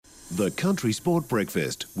The Country Sport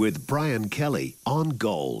Breakfast with Brian Kelly on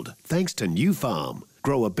Gold. Thanks to New Farm.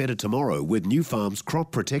 Grow a better tomorrow with New Farm's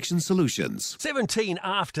crop protection solutions. 17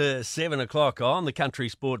 after 7 o'clock on the Country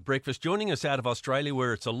Sport Breakfast. Joining us out of Australia,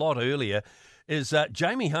 where it's a lot earlier, is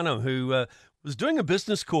Jaimie Hunnam, who was doing a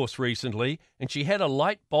business course recently, and she had a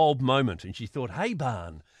light bulb moment, and she thought, hey,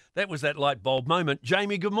 barn, that was that light bulb moment.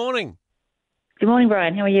 Jaimie, good morning. Good morning,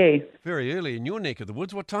 Brian. How are you? Very early in your neck of the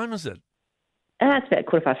woods. What time is it? It's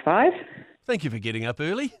about 5:15. Thank you for getting up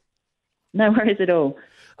early. No worries at all.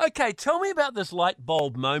 Okay, tell me about this light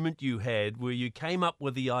bulb moment you had where you came up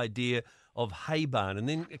with the idea of hay barn, and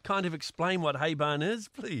then kind of explain what hay barn is,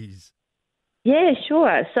 please. Yeah,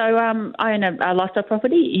 sure. So I own a lifestyle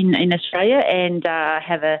property in Australia and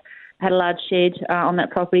had a large shed on that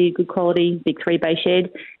property, good quality, big 3-bay shed,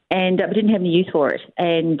 and we didn't have any use for it,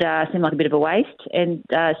 and seemed like a bit of a waste. And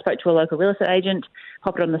spoke to a local real estate agent,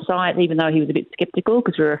 popped it on the site, even though he was a bit sceptical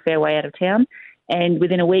because we were a fair way out of town. And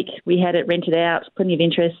within a week, we had it rented out, plenty of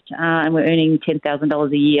interest, and we're earning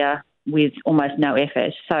 $10,000 a year with almost no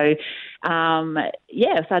effort. So,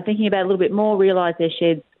 started thinking about it a little bit more, realised there's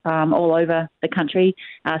sheds all over the country.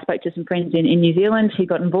 Spoke to some friends in New Zealand who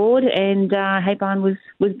got on board, and Hay Barn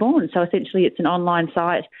was born. So essentially it's an online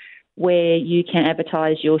site where you can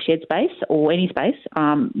advertise your shed space or any space,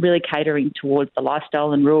 really catering towards the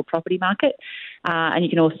lifestyle and rural property market. And you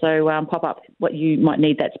can also pop up what you might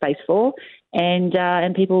need that space for,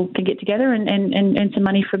 and people can get together and earn some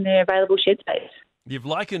money from their available shed space. You've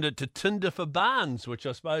likened it to Tinder for barns, which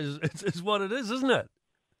I suppose is what it is, isn't it?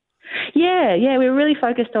 Yeah, we're really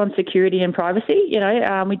focused on security and privacy.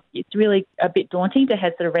 It's really a bit daunting to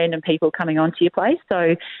have sort of random people coming onto your place.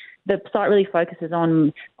 So the site really focuses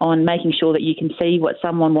on making sure that you can see what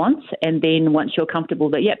someone wants, and then once you're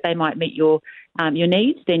comfortable that, they might meet your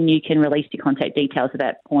needs, then you can release your contact details at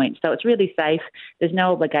that point. So it's really safe. There's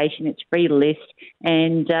no obligation. It's free to list.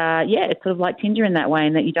 And, it's sort of like Tinder in that way,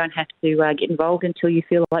 in that you don't have to get involved until you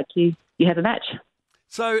feel like you have a match.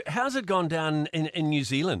 So how's it gone down in New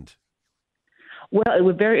Zealand? Well, it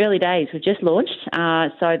was very early days. We've just launched,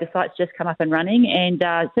 so the site's just come up and running, and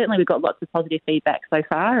certainly we've got lots of positive feedback so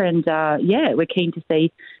far. And we're keen to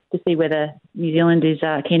see whether New Zealand is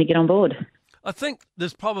keen to get on board. I think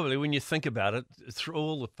there's probably, when you think about it, through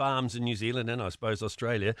all the farms in New Zealand and I suppose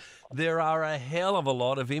Australia, there are a hell of a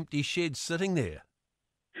lot of empty sheds sitting there.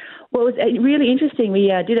 Well, it was really interesting. We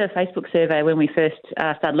did a Facebook survey when we first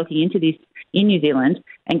started looking into this in New Zealand,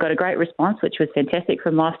 and got a great response, which was fantastic,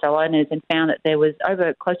 from lifestyle owners, and found that there was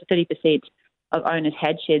over close to 30% of owners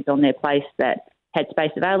had sheds on their place that had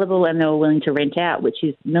space available, and they were willing to rent out, which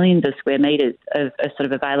is millions of square metres of sort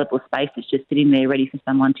of available space that's just sitting there ready for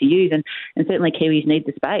someone to use. And certainly Kiwis need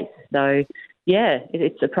the space. So,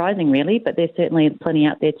 it's surprising really, but there's certainly plenty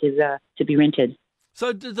out there to be rented.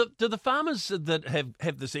 So do the farmers that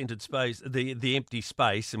have this empty space, the empty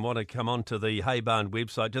space, and want to come onto the Hay Barn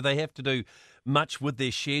website, do they have to do much with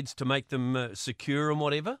their sheds to make them secure and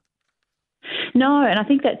whatever? No, and I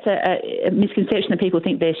think that's a misconception that people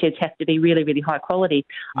think their sheds have to be really, really high quality.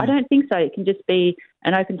 I don't think so. It can just be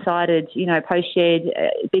an open-sided, post shed,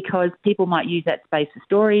 because people might use that space for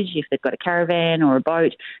storage if they've got a caravan or a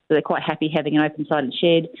boat, so they're quite happy having an open-sided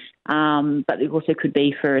shed. But it also could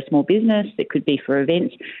be for a small business. It could be for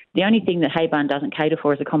events. The only thing that Hay Barn doesn't cater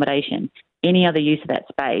for is accommodation. Any other use of that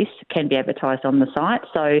space can be advertised on the site.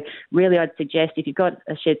 So really I'd suggest, if you've got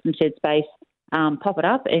some shed space, pop it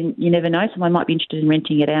up, and you never know, someone might be interested in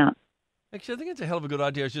renting it out. Actually, I think it's a hell of a good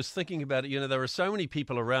idea. I was just thinking about it. There are so many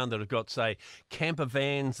people around that have got, say, camper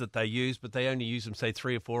vans that they use, but they only use them, say,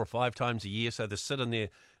 3 or 4 or 5 times a year, so they sit in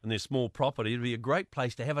their small property. It'd be a great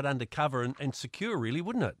place to have it undercover and secure, really,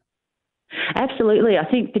 wouldn't it? Absolutely. I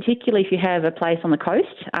think particularly if you have a place on the coast,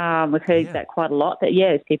 we've heard that quite a lot, that,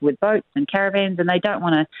 there's people with boats and caravans, and they don't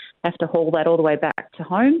want to have to haul that all the way back to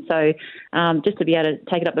home. So just to be able to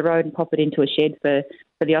take it up the road and pop it into a shed for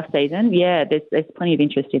the off-season, there's plenty of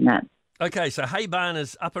interest in that. Okay, so Hay Barn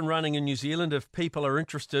is up and running in New Zealand. If people are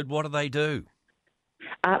interested, what do they do?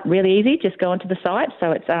 Really easy. Just go onto the site.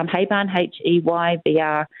 So it's Hay Barn, HEYBRN,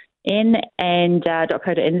 and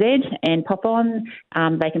 .co.nz, and pop on.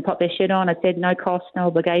 They can pop their shed on. I said no cost, no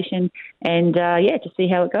obligation, and just see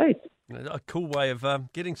how it goes. A cool way of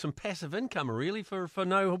getting some passive income, really, for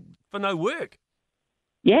no work.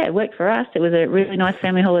 Yeah, it worked for us. It was a really nice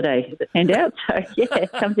family holiday, as it turned out. So,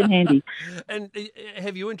 it comes in handy. And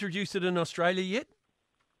have you introduced it in Australia yet?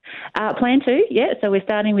 Plan to, So we're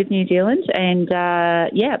starting with New Zealand, and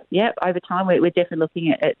over time we're definitely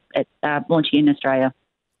looking at launching in Australia.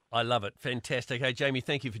 I love it. Fantastic. Hey, Jaimie,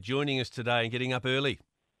 thank you for joining us today and getting up early.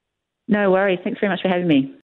 No worries. Thanks very much for having me.